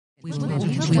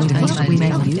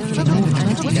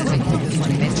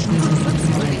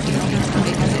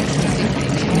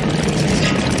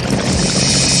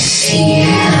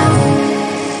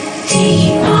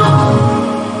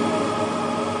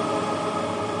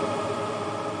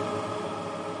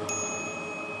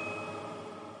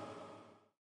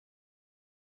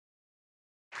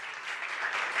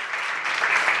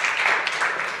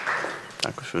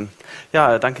Dankeschön.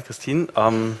 Ja, danke Christine.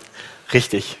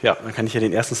 Richtig, ja, dann kann ich ja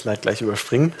den ersten Slide gleich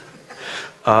überspringen.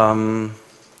 Genau,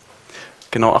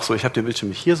 ach so, ich habe den Bildschirm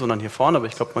nicht hier, sondern hier vorne, aber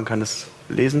ich glaube, man kann es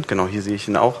lesen. Genau, hier sehe ich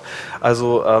ihn auch.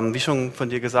 Also, wie schon von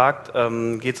dir gesagt,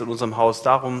 geht es in unserem Haus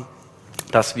darum,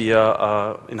 dass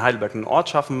wir in Heidelberg einen Ort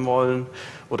schaffen wollen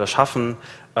oder schaffen,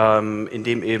 in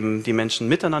dem eben die Menschen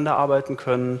miteinander arbeiten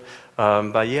können,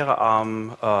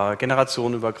 barrierearm,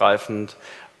 generationenübergreifend,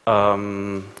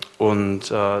 und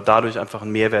dadurch einfach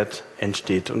ein Mehrwert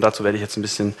entsteht. Und dazu werde ich jetzt ein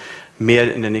bisschen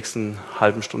mehr in der nächsten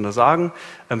halben Stunde sagen.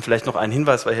 Vielleicht noch ein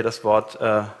Hinweis, weil hier das Wort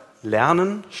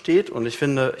Lernen steht. Und ich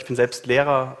finde, ich bin selbst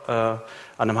Lehrer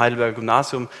an einem Heidelberger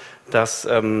Gymnasium, dass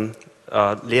Lehren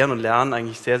und Lernen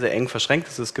eigentlich sehr, sehr eng verschränkt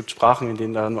ist. Es gibt Sprachen, in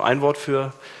denen da nur ein Wort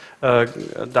für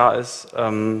da ist.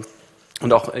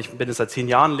 Und auch, ich bin jetzt seit 10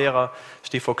 Jahren Lehrer,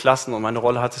 stehe vor Klassen und meine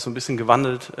Rolle hat sich so ein bisschen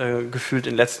gewandelt gefühlt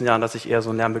in den letzten Jahren, dass ich eher so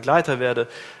ein Lernbegleiter werde,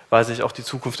 weil sich auch die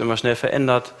Zukunft immer schnell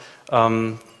verändert,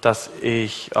 dass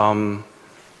ich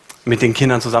mit den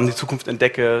Kindern zusammen die Zukunft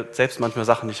entdecke, selbst manchmal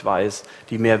Sachen nicht weiß,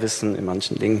 die mehr wissen in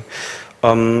manchen Dingen.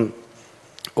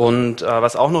 Und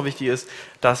was auch noch wichtig ist,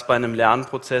 dass bei einem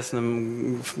Lernprozess,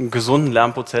 einem gesunden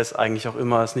Lernprozess eigentlich auch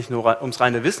immer es nicht nur ums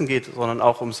reine Wissen geht, sondern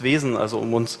auch ums Wesen, also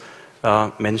um uns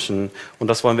Menschen. Und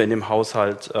das wollen wir in dem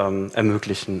Haushalt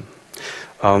ermöglichen.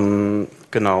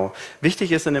 Genau.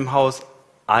 Wichtig ist in dem Haus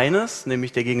eines,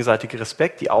 nämlich der gegenseitige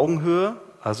Respekt, die Augenhöhe.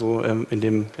 Also in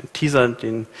dem Teaser,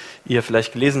 den ihr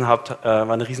vielleicht gelesen habt,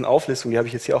 war eine riesen Auflistung, die habe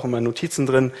ich jetzt hier auch in meinen Notizen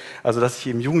drin. Also dass sich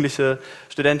eben Jugendliche,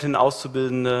 Studentinnen,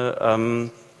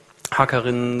 Auszubildende,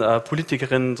 Hackerinnen,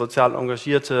 Politikerinnen, sozial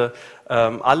Engagierte,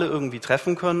 alle irgendwie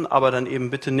treffen können, aber dann eben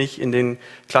bitte nicht in den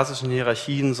klassischen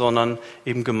Hierarchien, sondern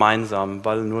eben gemeinsam,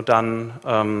 weil nur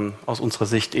dann aus unserer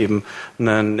Sicht eben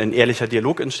ein ehrlicher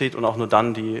Dialog entsteht und auch nur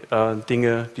dann die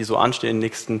Dinge, die so anstehen in den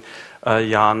nächsten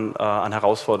Jahren an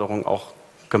Herausforderungen auch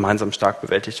gemeinsam stark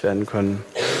bewältigt werden können.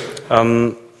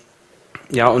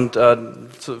 Ja, und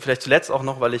vielleicht zuletzt auch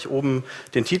noch, weil ich oben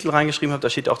den Titel reingeschrieben habe, da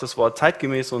steht auch das Wort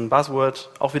zeitgemäß, so ein Buzzword,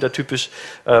 auch wieder typisch,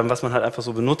 was man halt einfach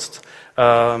so benutzt.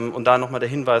 Und da nochmal der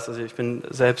Hinweis, also ich bin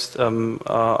selbst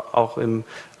auch in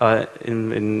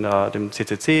dem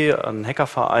CCC, ein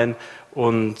Hackerverein,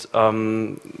 und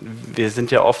wir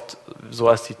sind ja oft so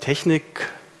als die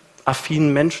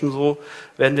technikaffinen Menschen, so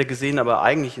werden wir gesehen, aber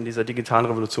eigentlich in dieser digitalen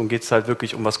Revolution geht es halt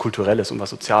wirklich um was Kulturelles, um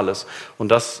was Soziales. Und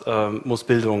das muss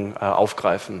Bildung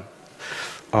aufgreifen.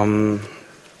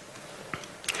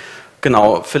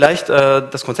 Genau, vielleicht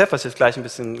das Konzept, was ich jetzt gleich ein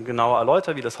bisschen genauer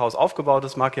erläutere, wie das Haus aufgebaut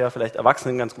ist, mag ja vielleicht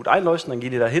Erwachsenen ganz gut einleuchten, dann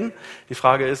gehen die dahin. Die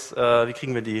Frage ist, wie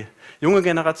kriegen wir die junge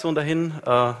Generation dahin?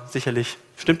 Sicherlich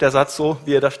stimmt der Satz so,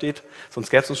 wie er da steht,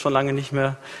 sonst gäbe es uns schon lange nicht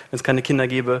mehr, wenn es keine Kinder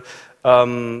gäbe.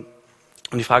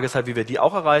 Und die Frage ist halt, wie wir die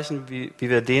auch erreichen, wie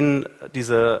wir denen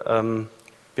diese,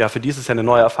 ja, für die ist es ja eine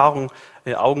neue Erfahrung,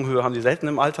 Augenhöhe haben die selten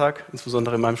im Alltag,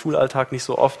 insbesondere in meinem Schulalltag nicht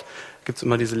so oft, gibt es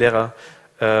immer diese Lehrer-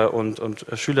 und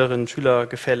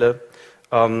Schülerinnen-Schüler-Gefälle.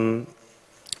 Und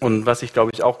was ich,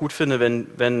 glaube ich, auch gut finde,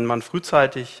 wenn man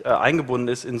frühzeitig eingebunden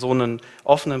ist in so einen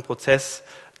offenen Prozess,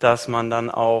 dass man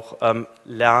dann auch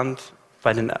lernt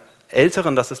bei den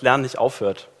Älteren, dass das Lernen nicht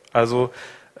aufhört. Also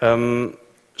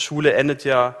Schule endet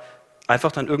ja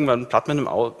einfach dann irgendwann platt mit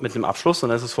einem Abschluss und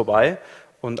dann ist es vorbei.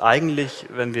 Und eigentlich,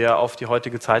 wenn wir auf die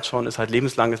heutige Zeit schauen, ist halt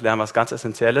lebenslanges Lernen was ganz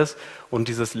Essentielles. Und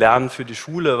dieses Lernen für die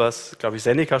Schule, was, glaube ich,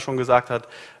 Seneca schon gesagt hat,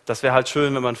 das wäre halt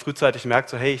schön, wenn man frühzeitig merkt,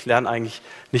 so hey, ich lerne eigentlich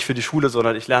nicht für die Schule,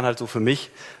 sondern ich lerne halt so für mich,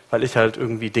 weil ich halt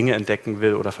irgendwie Dinge entdecken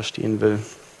will oder verstehen will.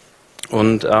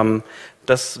 Und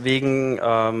deswegen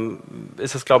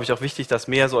ist es, glaube ich, auch wichtig, dass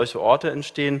mehr solche Orte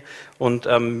entstehen. Und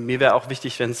mir wäre auch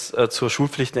wichtig, wenn es zur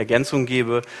Schulpflicht eine Ergänzung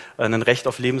gäbe, ein Recht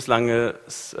auf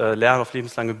lebenslanges Lernen, auf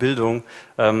lebenslange Bildung.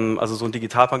 Also so ein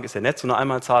Digitalpakt ist ja nett, so eine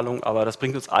Einmalzahlung, aber das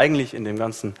bringt uns eigentlich in dem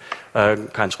Ganzen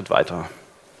keinen Schritt weiter.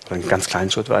 Einen ganz kleinen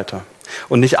Schritt weiter.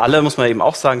 Und nicht alle, muss man eben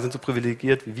auch sagen, sind so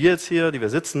privilegiert wie wir jetzt hier, die wir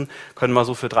sitzen, können mal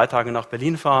so für 3 Tage nach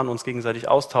Berlin fahren, uns gegenseitig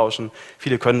austauschen.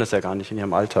 Viele können das ja gar nicht in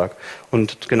ihrem Alltag.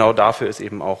 Und genau dafür ist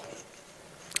eben auch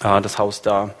das Haus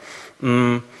da.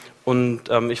 Und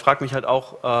ich frage mich halt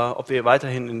auch, ob wir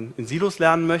weiterhin in Silos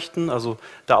lernen möchten. Also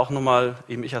da auch nochmal,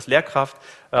 eben ich als Lehrkraft,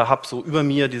 habe so über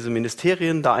mir diese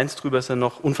Ministerien, da eins drüber ist ja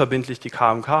noch unverbindlich die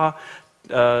KMK.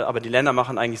 aber die Länder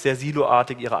machen eigentlich sehr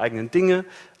siloartig ihre eigenen Dinge.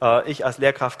 Ich als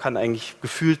Lehrkraft kann eigentlich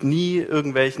gefühlt nie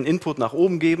irgendwelchen Input nach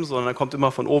oben geben, sondern dann kommt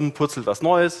immer von oben, purzelt was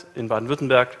Neues. In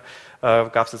Baden-Württemberg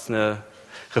gab es jetzt eine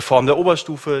Reform der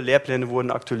Oberstufe, Lehrpläne wurden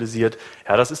aktualisiert.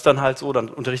 Ja, das ist dann halt so, dann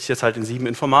unterrichte ich jetzt halt in 7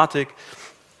 Informatik.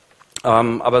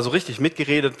 Aber so richtig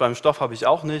mitgeredet beim Stoff habe ich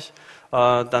auch nicht.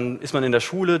 Dann ist man in der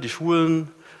Schule, die Schulen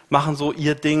machen so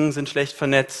ihr Ding, sind schlecht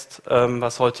vernetzt,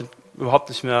 was heute überhaupt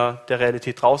nicht mehr der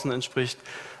Realität draußen entspricht.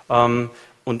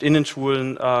 Und in den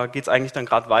Schulen geht es eigentlich dann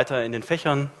gerade weiter in den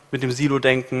Fächern mit dem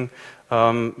Silo-Denken.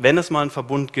 Wenn es mal einen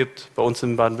Verbund gibt, bei uns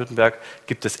in Baden-Württemberg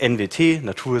gibt es NWT,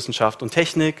 Naturwissenschaft und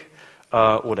Technik,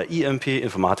 oder IMP,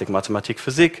 Informatik, Mathematik,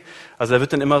 Physik. Also da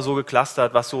wird dann immer so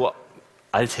geclustert, was so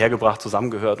althergebracht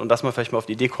zusammengehört. Und dass man vielleicht mal auf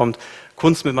die Idee kommt,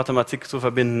 Kunst mit Mathematik zu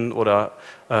verbinden oder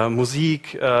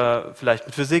Musik vielleicht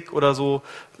mit Physik oder so,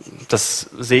 das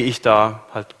sehe ich da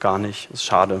halt gar nicht. Das ist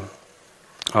schade.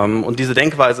 Und diese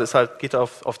Denkweise ist halt, geht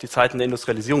auf die Zeiten der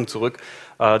Industrialisierung zurück.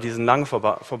 Die sind lange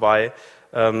vorbei.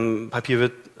 Papier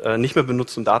wird nicht mehr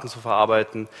benutzt, um Daten zu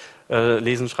verarbeiten.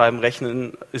 Lesen, Schreiben,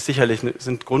 Rechnen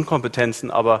sind Grundkompetenzen,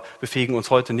 aber befähigen uns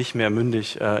heute nicht mehr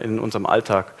mündig in unserem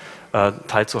Alltag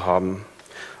teilzuhaben.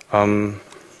 Kommen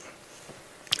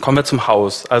wir zum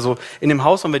Haus. Also in dem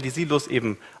Haus wollen wir die Silos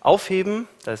eben aufheben.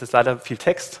 Da ist jetzt leider viel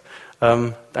Text.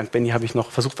 Dank Benny habe ich noch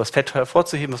versucht, was Fett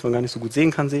hervorzuheben, was man gar nicht so gut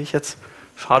sehen kann, sehe ich jetzt.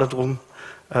 Schade drum.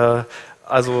 Fangen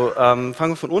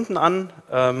wir von unten an.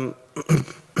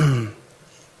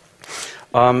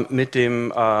 Mit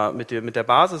der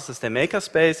Basis ist der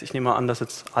Makerspace. Ich nehme mal an, dass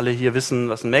jetzt alle hier wissen,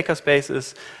 was ein Makerspace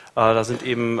ist. Da sind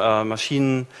eben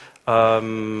Maschinen,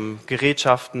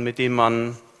 Gerätschaften, mit denen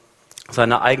man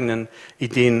seine eigenen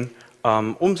Ideen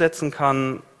umsetzen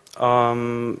kann.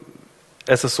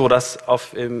 Es ist so, dass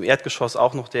im Erdgeschoss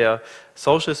auch noch der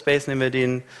Social Space, nehmen wir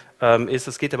den, ist.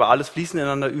 Es geht aber alles fließend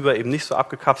ineinander über, eben nicht so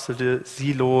abgekapselte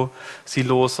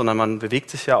Silos, sondern man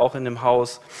bewegt sich ja auch in dem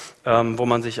Haus, wo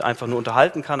man sich einfach nur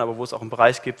unterhalten kann, aber wo es auch einen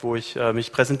Bereich gibt, wo ich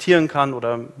mich präsentieren kann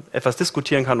oder etwas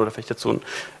diskutieren kann oder vielleicht jetzt so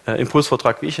einen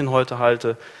Impulsvortrag, wie ich ihn heute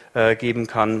halte, geben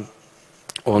kann.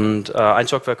 Und ein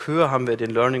Stockwerk höher haben wir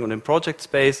den Learning und den Project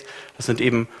Space. Das sind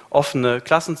eben offene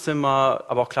Klassenzimmer,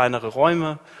 aber auch kleinere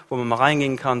Räume, wo man mal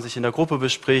reingehen kann, sich in der Gruppe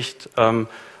bespricht,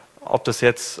 ob das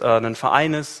jetzt ein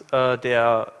Verein ist,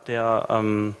 der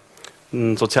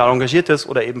sozial engagiert ist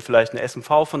oder eben vielleicht eine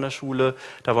SMV von der Schule.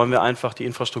 Da wollen wir einfach die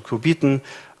Infrastruktur bieten.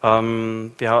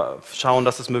 Wir schauen,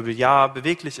 dass das Mobiliar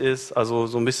beweglich ist, also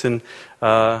so ein bisschen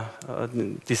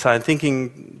Design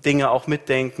Thinking Dinge auch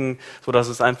mitdenken, sodass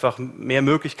es einfach mehr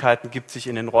Möglichkeiten gibt, sich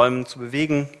in den Räumen zu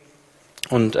bewegen.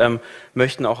 Und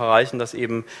möchten auch erreichen, dass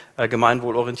eben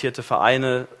gemeinwohlorientierte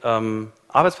Vereine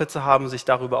Arbeitsplätze haben, sich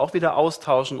darüber auch wieder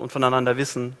austauschen und voneinander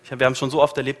wissen. Wir haben schon so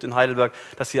oft erlebt in Heidelberg,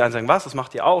 dass die einen sagen, was, das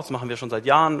macht ihr auch, das machen wir schon seit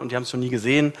Jahren und die haben es schon nie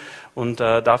gesehen. Und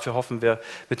dafür hoffen wir,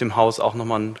 mit dem Haus auch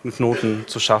nochmal einen Knoten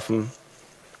zu schaffen.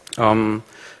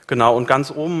 Genau, und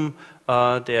ganz oben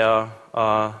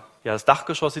das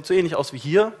Dachgeschoss sieht so ähnlich aus wie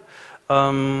hier.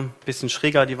 Bisschen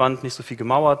schräger die Wand, nicht so viel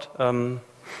gemauert.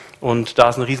 Und da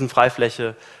ist eine riesen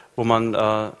Freifläche, wo man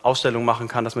Ausstellungen machen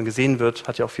kann, dass man gesehen wird.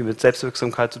 Hat ja auch viel mit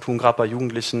Selbstwirksamkeit zu tun, gerade bei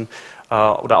Jugendlichen.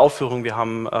 Oder Aufführungen. Wir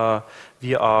haben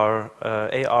VR,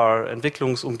 AR,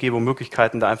 Entwicklungsumgebung,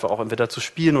 Möglichkeiten, da einfach auch entweder zu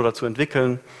spielen oder zu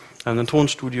entwickeln. Ein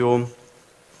Tonstudio,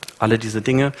 alle diese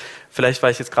Dinge. Vielleicht,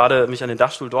 weil ich jetzt gerade mich an den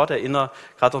Dachstuhl dort erinnere,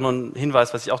 gerade auch noch ein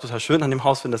Hinweis, was ich auch total schön an dem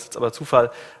Haus finde, das ist jetzt aber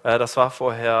Zufall. Das war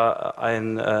vorher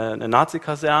eine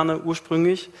Nazi-Kaserne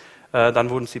ursprünglich. Dann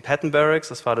wurden es die Patton Barracks,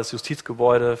 das war das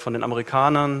Justizgebäude von den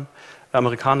Amerikanerinnen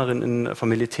vom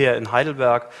Militär in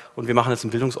Heidelberg. Und wir machen jetzt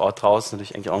einen Bildungsort draus, das ist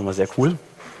natürlich eigentlich auch nochmal sehr cool.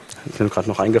 Ist mir gerade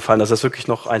noch eingefallen, das ist wirklich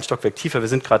noch ein Stockwerk tiefer. Wir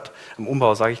sind gerade im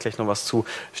Umbau, sage ich gleich noch was zu.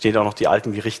 Stehen auch noch die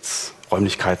alten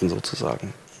Gerichtsräumlichkeiten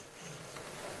sozusagen.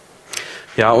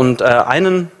 Ja, und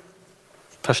einen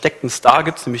versteckten Star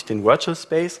gibt es, nämlich den Virtual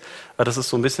Space. Das ist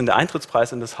so ein bisschen der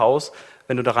Eintrittspreis in das Haus.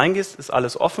 Wenn du da reingehst, ist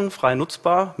alles offen, frei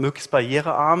nutzbar, möglichst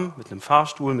barrierearm, mit einem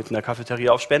Fahrstuhl, mit einer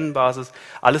Cafeteria auf Spendenbasis.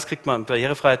 Alles kriegt man,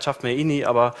 Barrierefreiheit schafft man ja eh nie,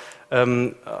 aber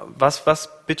was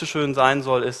bitteschön sein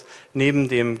soll, ist neben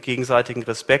dem gegenseitigen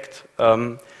Respekt,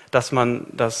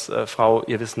 dass Frau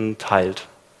ihr Wissen teilt.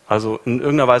 Also in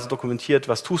irgendeiner Weise dokumentiert,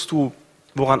 was tust du,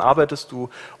 woran arbeitest du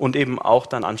und eben auch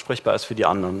dann ansprechbar ist für die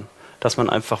anderen. Dass man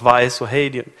einfach weiß, so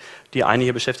hey, die eine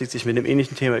hier beschäftigt sich mit dem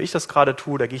ähnlichen Thema, wie ich das gerade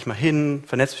tue, da gehe ich mal hin,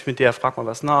 vernetze mich mit der, frag mal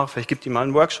was nach, vielleicht gibt die mal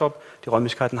einen Workshop, die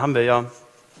Räumlichkeiten haben wir ja.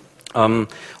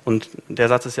 Und der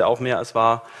Satz ist ja auch mehr als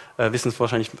wahr, Wissen ist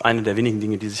wahrscheinlich eine der wenigen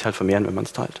Dinge, die sich halt vermehren, wenn man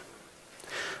es teilt.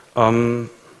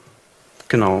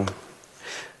 Genau.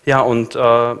 Ja, und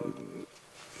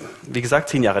wie gesagt,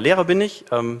 10 Jahre Lehrer bin ich,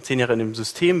 10 Jahre in dem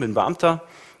System, bin Beamter.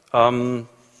 Und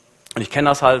ich kenne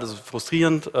das halt, das ist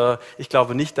frustrierend. Ich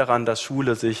glaube nicht daran, dass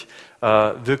Schule sich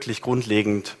wirklich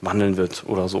grundlegend wandeln wird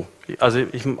oder so. Also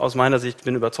ich aus meiner Sicht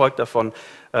bin überzeugt davon,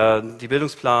 die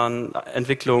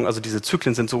Bildungsplanentwicklung, also diese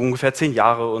Zyklen sind so ungefähr 10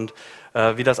 Jahre und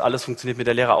wie das alles funktioniert mit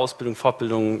der Lehrerausbildung,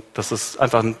 Fortbildung, das ist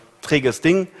einfach ein träges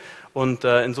Ding. Und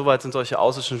insoweit sind solche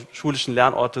außerschulischen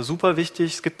Lernorte super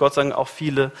wichtig. Es gibt Gott sei Dank auch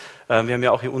viele. Wir haben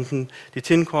ja auch hier unten die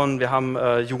TinCon, wir haben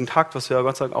Jugendhakt, was wir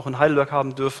Gott sei Dank auch in Heidelberg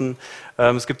haben dürfen.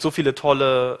 Es gibt so viele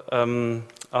tolle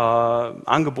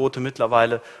Angebote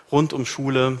mittlerweile rund um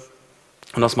Schule.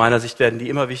 Und aus meiner Sicht werden die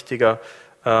immer wichtiger,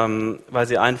 weil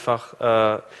sie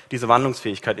einfach diese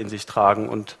Wandlungsfähigkeit in sich tragen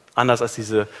und anders als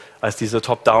diese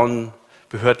top-down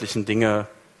behördlichen Dinge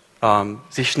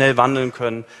sich schnell wandeln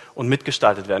können und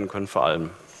mitgestaltet werden können vor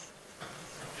allem.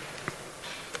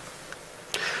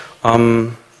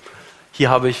 Hier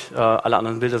habe ich alle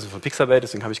anderen Bilder sind von Pixabay,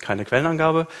 deswegen habe ich keine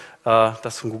Quellenangabe.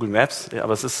 Das von Google Maps,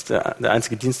 aber es ist der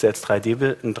einzige Dienst, der jetzt ein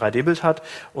 3D-Bild hat.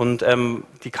 Und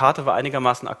die Karte war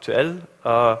einigermaßen aktuell.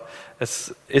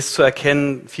 Es ist zu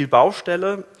erkennen viel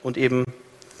Baustelle und eben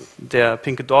der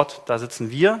pinke Dot, da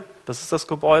sitzen wir. Das ist das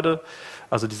Gebäude,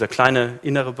 also dieser kleine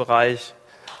innere Bereich.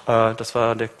 Das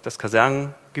war das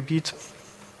Kasernengebiet.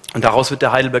 Und daraus wird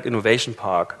der Heidelberg Innovation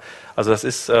Park. Also das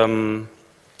ist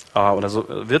oder so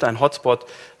wird ein Hotspot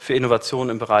für Innovationen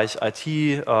im Bereich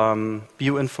IT,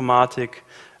 Bioinformatik,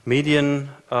 Medien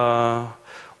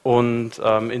und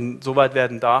insoweit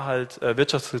werden da halt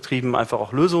wirtschaftsgetrieben einfach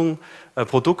auch Lösungen,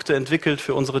 Produkte entwickelt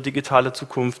für unsere digitale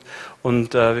Zukunft.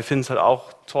 Und wir finden es halt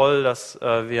auch toll, dass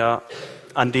wir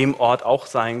an dem Ort auch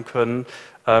sein können.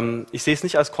 Ich sehe es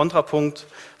nicht als Kontrapunkt,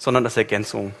 sondern als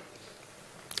Ergänzung.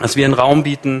 Dass wir einen Raum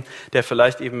bieten, der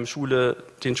vielleicht eben Schule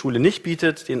nicht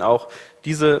bietet, den auch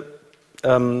diese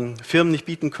Firmen nicht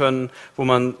bieten können, wo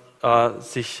man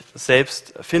sich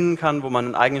selbst finden kann, wo man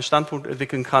einen eigenen Standpunkt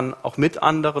entwickeln kann, auch mit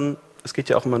anderen. Es geht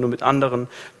ja auch immer nur mit anderen.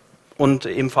 Und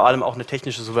eben vor allem auch eine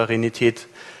technische Souveränität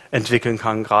entwickeln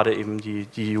kann, gerade eben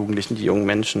die Jugendlichen, die jungen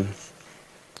Menschen.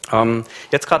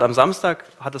 Jetzt gerade am Samstag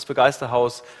hat das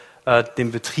Begeisterhaus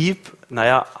den Betrieb,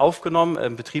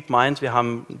 aufgenommen. Betrieb meint, wir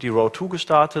haben die Road 2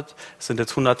 gestartet. Es sind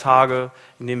jetzt 100 Tage,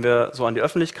 in denen wir so an die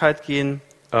Öffentlichkeit gehen.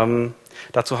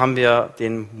 Dazu haben wir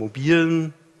den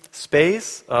mobilen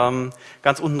Space.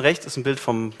 Ganz unten rechts ist ein Bild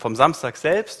vom Samstag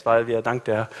selbst, weil wir dank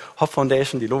der Hop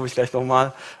Foundation, die lobe ich gleich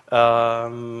nochmal,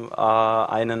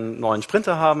 einen neuen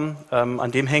Sprinter haben. An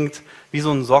dem hängt wie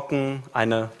so ein Socken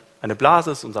eine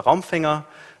Blase, ist unser Raumfänger.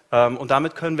 Und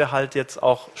damit können wir halt jetzt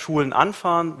auch Schulen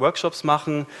anfahren, Workshops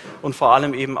machen und vor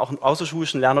allem eben auch einen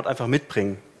außerschulischen Lernort einfach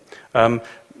mitbringen.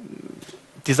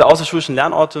 Diese außerschulischen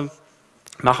Lernorte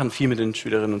machen viel mit den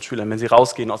Schülerinnen und Schülern, wenn sie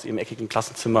rausgehen aus ihrem eckigen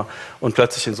Klassenzimmer und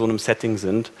plötzlich in so einem Setting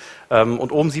sind.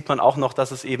 Und oben sieht man auch noch,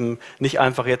 dass es eben nicht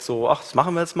einfach jetzt so, das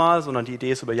machen wir jetzt mal, sondern die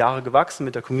Idee ist über Jahre gewachsen,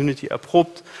 mit der Community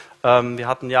erprobt. Wir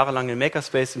hatten jahrelang den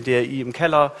Makerspace im DRI im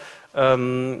Keller.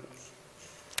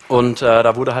 Und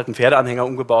da wurde halt ein Pferdeanhänger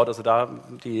umgebaut. Also da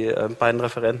die beiden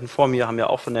Referenten vor mir haben ja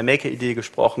auch von der Maker-Idee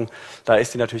gesprochen. Da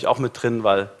ist die natürlich auch mit drin,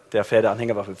 weil der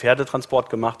Pferdeanhänger war für Pferdetransport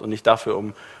gemacht und nicht dafür,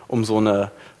 um so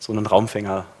einen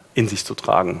Raumfänger in sich zu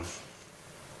tragen.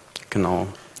 Genau.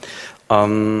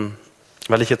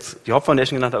 Weil ich jetzt die Hop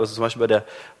Foundation genannt habe, also zum Beispiel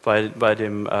bei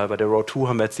der Road 2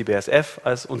 haben wir jetzt die BSF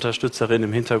als Unterstützerin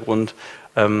im Hintergrund,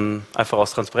 einfach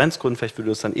aus Transparenzgründen, vielleicht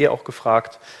würde das dann auch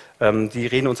gefragt. Die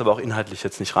reden uns aber auch inhaltlich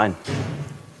jetzt nicht rein.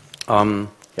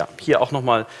 Hier auch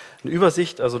nochmal eine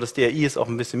Übersicht. Also das DRI ist auch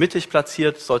ein bisschen mittig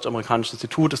platziert. Das Deutsch-Amerikanische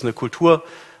Institut ist eine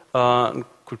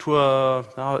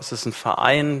ist es ein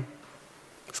Verein.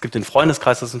 Es gibt den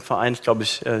Freundeskreis, das ist ein Verein. Ich glaube,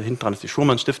 hinten dran ist die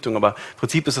Schurmann-Stiftung. Aber im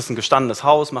Prinzip ist es ein gestandenes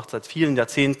Haus, macht seit vielen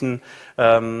Jahrzehnten,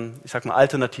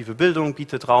 alternative Bildung,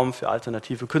 bietet Raum für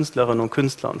alternative Künstlerinnen und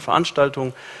Künstler und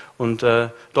Veranstaltungen. Und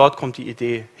dort kommt die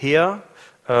Idee her.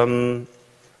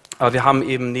 Aber wir haben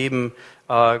eben neben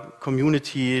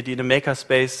Community, die in einem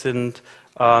Makerspace sind,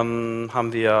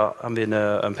 haben wir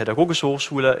eine pädagogische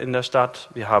Hochschule in der Stadt.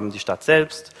 Wir haben die Stadt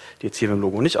selbst, die jetzt hier im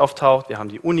Logo nicht auftaucht. Wir haben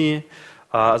die Uni.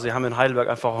 Also wir haben in Heidelberg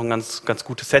einfach auch ein ganz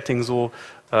gutes Setting, so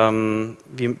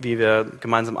wie wir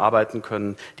gemeinsam arbeiten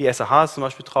können. Die SAH ist zum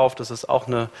Beispiel drauf, das ist auch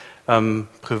ein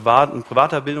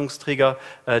privater Bildungsträger.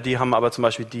 Die haben aber zum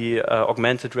Beispiel die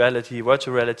Augmented Reality,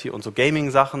 Virtual Reality und so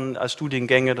Gaming-Sachen als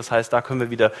Studiengänge. Das heißt, da können wir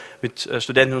wieder mit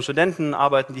Studentinnen und Studenten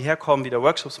arbeiten, die herkommen, wieder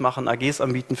Workshops machen, AGs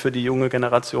anbieten für die junge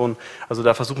Generation. Also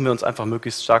da versuchen wir uns einfach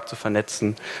möglichst stark zu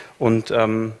vernetzen. Und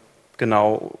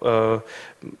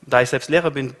da ich selbst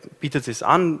Lehrer bin, bietet es sich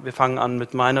an. Wir fangen an,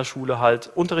 mit meiner Schule halt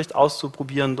Unterricht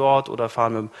auszuprobieren dort oder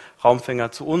fahren mit dem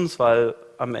Raumfänger zu uns, weil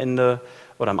am Ende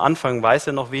oder am Anfang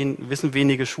wissen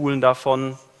wenige Schulen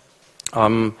davon.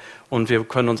 Und wir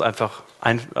können uns einfach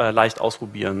leicht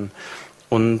ausprobieren.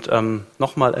 Und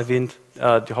nochmal erwähnt,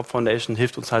 die Hop Foundation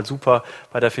hilft uns halt super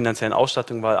bei der finanziellen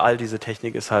Ausstattung, weil all diese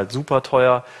Technik ist halt super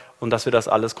teuer und dass wir das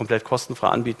alles komplett kostenfrei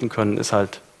anbieten können, ist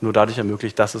halt nur dadurch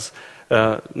ermöglicht, dass es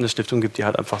eine Stiftung gibt, die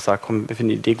halt einfach sagt, komm, wir finden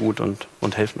die Idee gut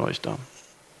und helfen euch da.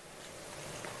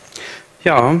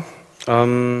 Ja,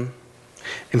 im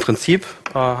Prinzip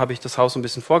habe ich das Haus so ein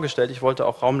bisschen vorgestellt. Ich wollte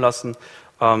auch Raum lassen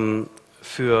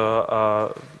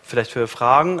vielleicht für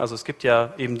Fragen. Also es gibt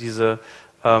ja eben diese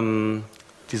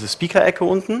Speaker-Ecke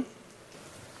unten.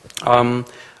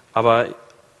 Aber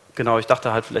genau, ich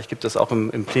dachte halt, vielleicht gibt es auch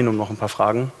im Plenum noch ein paar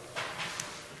Fragen.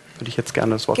 Würde ich jetzt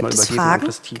gerne das Wort mal übergeben an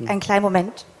das Team. Einen kleinen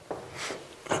Moment.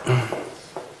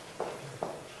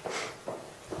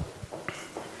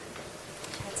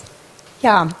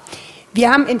 Ja, wir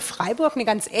haben in Freiburg eine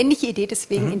ganz ähnliche Idee,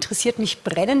 deswegen interessiert mich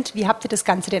brennend, wie habt ihr das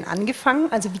Ganze denn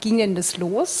angefangen? Also wie ging denn das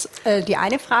los? Die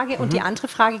eine Frage. Und die andere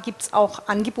Frage, gibt es auch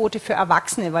Angebote für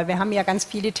Erwachsene? Weil wir haben ja ganz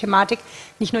viele Thematik,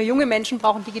 nicht nur junge Menschen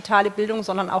brauchen digitale Bildung,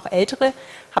 sondern auch ältere.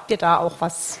 Habt ihr da auch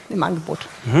was im Angebot?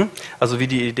 Also wie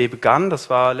die Idee begann, das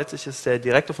war letztlich ist der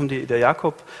Direktor vom DI, der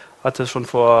Jakob, hatte schon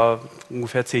vor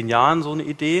ungefähr 10 Jahren so eine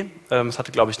Idee. Es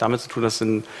hatte, glaube ich, damit zu tun, dass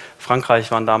in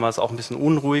Frankreich waren damals auch ein bisschen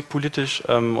unruhig politisch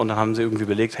und dann haben sie irgendwie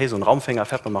überlegt, hey, so ein Raumfänger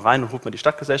fährt man mal rein und holt man die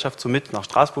Stadtgesellschaft so mit nach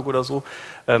Straßburg oder so.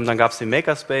 Dann gab es den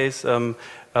Makerspace. In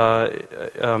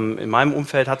meinem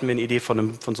Umfeld hatten wir eine Idee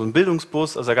von so einem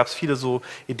Bildungsbus. Also da gab es viele so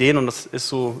Ideen und das ist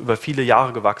so über viele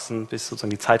Jahre gewachsen, bis sozusagen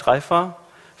die Zeit reif war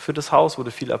für das Haus, wurde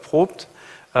viel erprobt.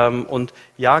 Und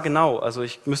ja, genau, also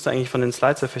ich müsste eigentlich von den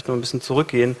Slides ja vielleicht noch ein bisschen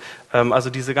zurückgehen. Also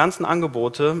diese ganzen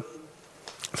Angebote,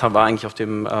 das war eigentlich auf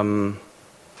dem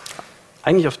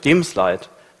Slide,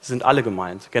 sind alle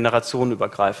gemeint,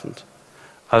 generationenübergreifend.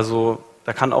 Also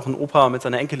da kann auch ein Opa mit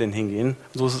seiner Enkelin hingehen,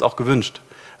 so ist es auch gewünscht.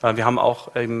 Wir haben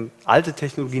auch alte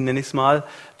Technologien, nenne ich es mal,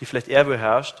 die vielleicht er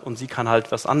beherrscht und sie kann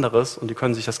halt was anderes und die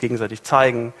können sich das gegenseitig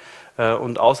zeigen.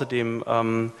 Und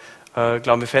außerdem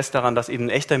glauben wir fest daran, dass eben ein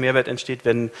echter Mehrwert entsteht,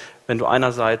 wenn du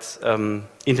einerseits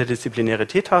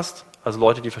Interdisziplinarität hast, also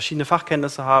Leute, die verschiedene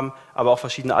Fachkenntnisse haben, aber auch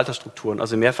verschiedene Altersstrukturen.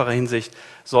 Also in mehrfacher Hinsicht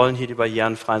sollen hier die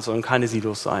Barrieren frei, sollen keine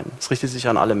Silos sein. Es richtet sich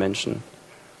an alle Menschen.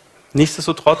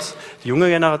 Nichtsdestotrotz, die junge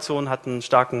Generation hat einen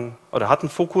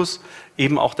Fokus,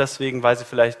 eben auch deswegen, weil sie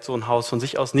vielleicht so ein Haus von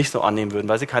sich aus nicht so annehmen würden,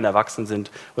 weil sie keine Erwachsenen sind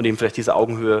und eben vielleicht diese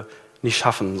Augenhöhe nicht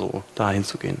schaffen, so dahin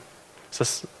zu gehen. Ist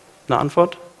das eine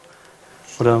Antwort?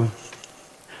 Oder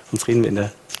sonst reden wir in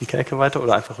der Ecke weiter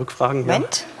oder einfach Rückfragen?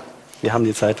 Moment. Ja. Wir haben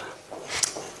die Zeit.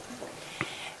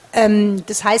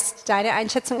 Das heißt, deine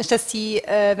Einschätzung ist, dass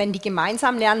wenn die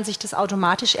gemeinsam lernen, sich das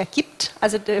automatisch ergibt?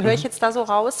 Also höre ich jetzt da so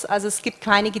raus? Also es gibt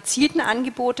keine gezielten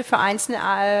Angebote für einzelne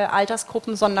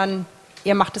Altersgruppen, sondern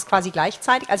ihr macht es quasi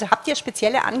gleichzeitig. Also habt ihr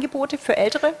spezielle Angebote für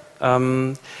Ältere?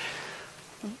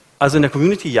 Also in der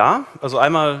Community ja. Also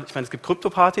einmal, ich meine, es gibt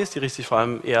Krypto-Partys, die richten sich vor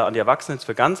allem eher an die Erwachsenen.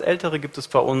 Für ganz Ältere gibt es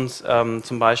bei uns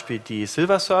zum Beispiel die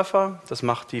Silver Surfer. Das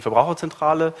macht die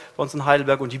Verbraucherzentrale bei uns in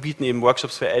Heidelberg und die bieten eben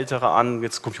Workshops für Ältere an,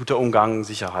 jetzt Computerumgang,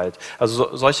 Sicherheit.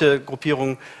 Also solche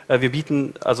Gruppierungen, wir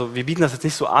bieten das jetzt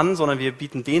nicht so an, sondern wir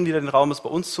bieten denen, die den Raum ist, bei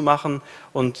uns zu machen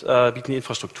und bieten die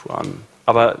Infrastruktur an.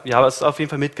 Aber ja, es ist auf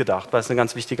jeden Fall mitgedacht, weil es ein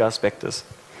ganz wichtiger Aspekt ist.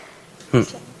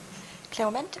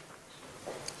 Kleinen Moment.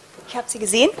 Ich habe sie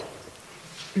gesehen.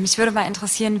 Mich würde mal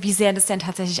interessieren, wie sehr das denn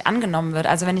tatsächlich angenommen wird.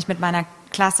 Also wenn ich mit meiner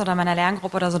Klasse oder meiner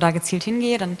Lerngruppe oder so da gezielt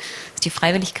hingehe, dann ist die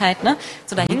Freiwilligkeit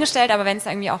so dahingestellt. Aber wenn es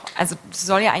irgendwie auch, also es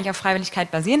soll ja eigentlich auf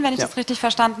Freiwilligkeit basieren, wenn ich das richtig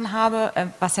verstanden habe,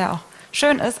 was ja auch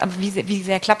schön ist. Aber wie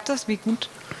sehr klappt das? Wie gut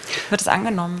wird es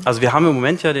angenommen? Also wir haben im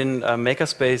Moment ja den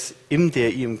Makerspace im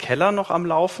DRI im Keller noch am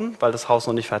Laufen, weil das Haus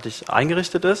noch nicht fertig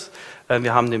eingerichtet ist.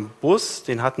 Wir haben den Bus,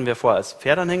 den hatten wir vorher als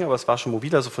Pferdanhänger, aber es war schon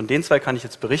mobil. Also von den zwei kann ich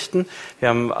jetzt berichten. Wir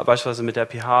haben beispielsweise mit der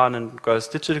PH einen Girls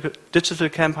Digital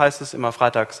Camp, heißt es, immer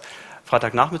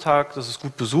Freitagnachmittag. Das ist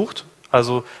gut besucht.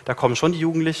 Also da kommen schon die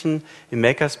Jugendlichen. Im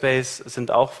Makerspace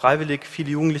sind auch freiwillig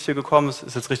viele Jugendliche gekommen. Es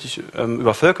ist jetzt richtig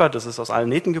übervölkert, das ist aus allen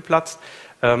Nähten geplatzt.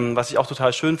 Was ich auch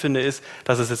total schön finde, ist,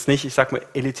 dass es jetzt nicht, ich sag mal,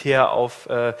 elitär auf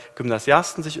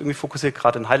Gymnasiasten sich irgendwie fokussiert.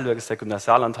 Gerade in Heidelberg ist der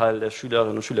Gymnasialanteil der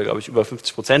Schülerinnen und Schüler, glaube ich, über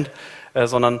 50%,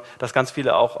 sondern dass ganz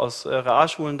viele auch aus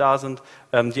Realschulen da sind,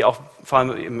 die auch vor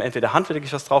allem eben entweder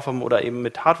handwerklich was drauf haben oder eben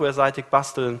mit Hardware-seitig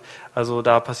basteln. Also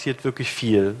da passiert wirklich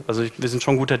viel. Also wir sind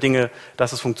schon guter Dinge,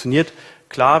 dass es funktioniert.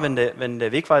 Klar, wenn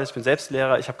der Weg weit ist, ich bin selbst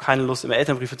Lehrer, ich habe keine Lust, immer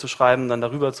Elternbriefe zu schreiben, dann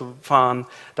darüber zu fahren.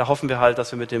 Da hoffen wir halt,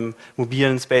 dass wir mit dem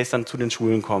mobilen Space dann zu den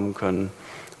Schulen kommen können.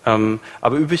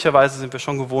 Aber üblicherweise sind wir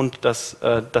schon gewohnt, dass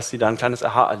sie da ein kleines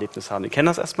Aha-Erlebnis haben. Die kennen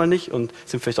das erstmal nicht und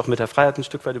sind vielleicht auch mit der Freiheit ein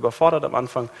Stück weit überfordert am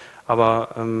Anfang. Aber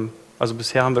also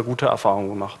bisher haben wir gute Erfahrungen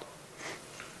gemacht.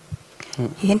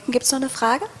 Hier hinten gibt es noch eine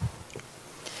Frage.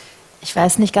 Ich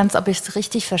weiß nicht ganz, ob ich es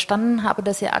richtig verstanden habe,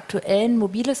 dass ihr aktuell ein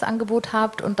mobiles Angebot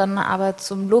habt und dann aber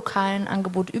zum lokalen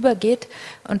Angebot übergeht.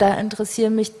 Und da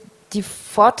interessieren mich die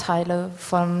Vorteile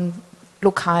von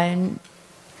lokalen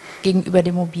gegenüber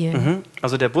dem mobilen.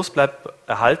 Also der Bus bleibt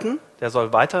erhalten, der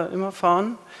soll weiter immer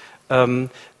fahren.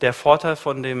 Der Vorteil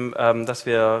von dem, dass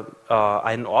wir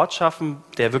einen Ort schaffen,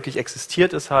 der wirklich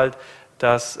existiert, ist halt,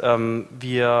 dass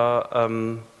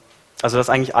dass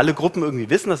eigentlich alle Gruppen irgendwie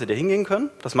wissen, dass sie da hingehen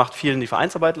können. Das macht vielen die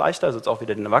Vereinsarbeit leichter, also jetzt auch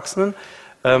wieder den Erwachsenen.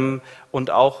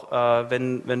 Und auch,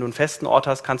 wenn du einen festen Ort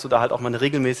hast, kannst du da halt auch mal eine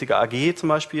regelmäßige AG zum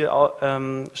Beispiel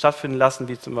stattfinden lassen,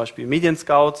 wie zum Beispiel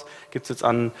Medienscouts. Gibt es jetzt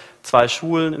an 2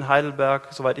 Schulen in Heidelberg,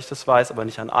 soweit ich das weiß, aber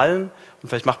nicht an allen. Und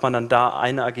vielleicht macht man dann da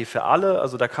eine AG für alle.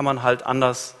 Also da kann man halt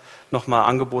anders nochmal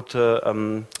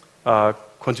Angebote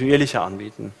kontinuierlicher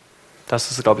anbieten. Das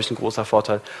ist, glaube ich, ein großer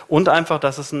Vorteil. Und einfach,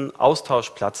 dass es einen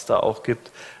Austauschplatz da auch gibt.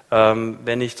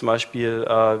 Wenn ich zum Beispiel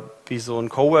wie so ein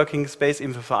Coworking Space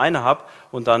eben für Vereine habe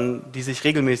und dann die sich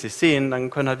regelmäßig sehen, dann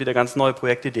können halt wieder ganz neue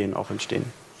Projektideen auch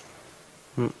entstehen.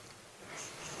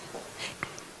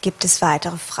 Gibt es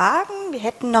weitere Fragen? Wir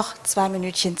hätten noch 2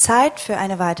 Minütchen Zeit für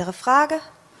eine weitere Frage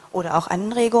oder auch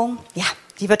Anregung. Ja,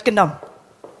 die wird genommen.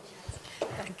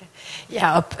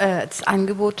 Ja, ob das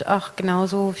Angebot auch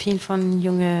genauso viel von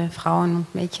junge Frauen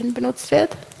und Mädchen benutzt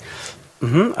wird?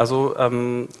 Also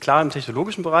klar, im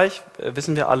technologischen Bereich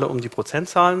wissen wir alle um die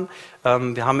Prozentzahlen.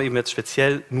 Wir haben eben jetzt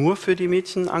speziell nur für die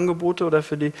Mädchen Angebote oder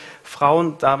für die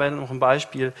Frauen. Da wäre noch ein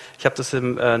Beispiel. Ich habe das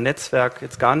im Netzwerk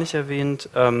jetzt gar nicht erwähnt.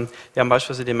 Wir haben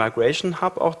beispielsweise den Migration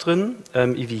Hub auch drin.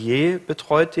 IVJ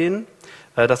betreut den.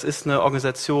 Das ist eine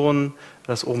Organisation,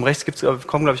 das oben rechts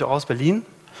kommt, glaube ich, auch aus Berlin.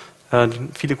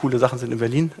 Viele coole Sachen sind in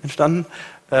Berlin entstanden.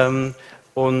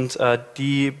 Und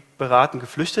die beraten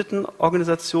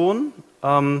Geflüchtetenorganisationen.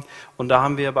 Und da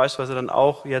haben wir beispielsweise dann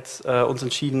auch jetzt uns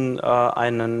entschieden,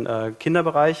 einen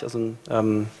Kinderbereich, also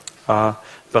einen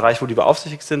Bereich, wo die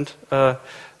beaufsichtigt sind,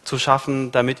 zu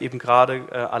schaffen, damit eben gerade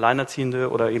Alleinerziehende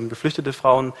oder eben geflüchtete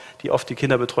Frauen, die oft die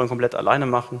Kinderbetreuung komplett alleine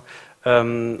machen,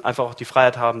 einfach auch die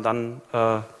Freiheit haben, dann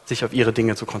sich auf ihre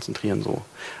Dinge zu konzentrieren. So.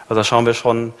 Also da schauen wir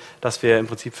schon, dass wir im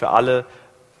Prinzip für alle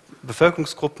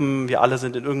Bevölkerungsgruppen, wir alle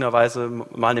sind in irgendeiner Weise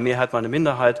mal eine Mehrheit, mal eine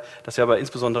Minderheit, dass wir aber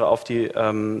insbesondere auf die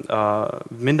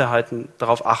Minderheiten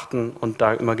darauf achten und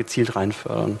da immer gezielt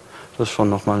reinfördern. Das ist schon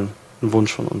nochmal ein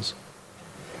Wunsch von uns.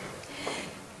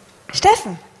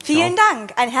 Steffen, vielen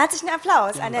Dank. Einen herzlichen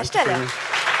Applaus an der Stelle.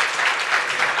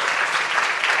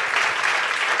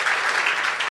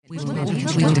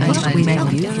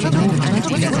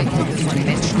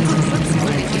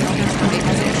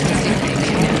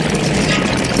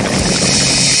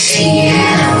 Yeah.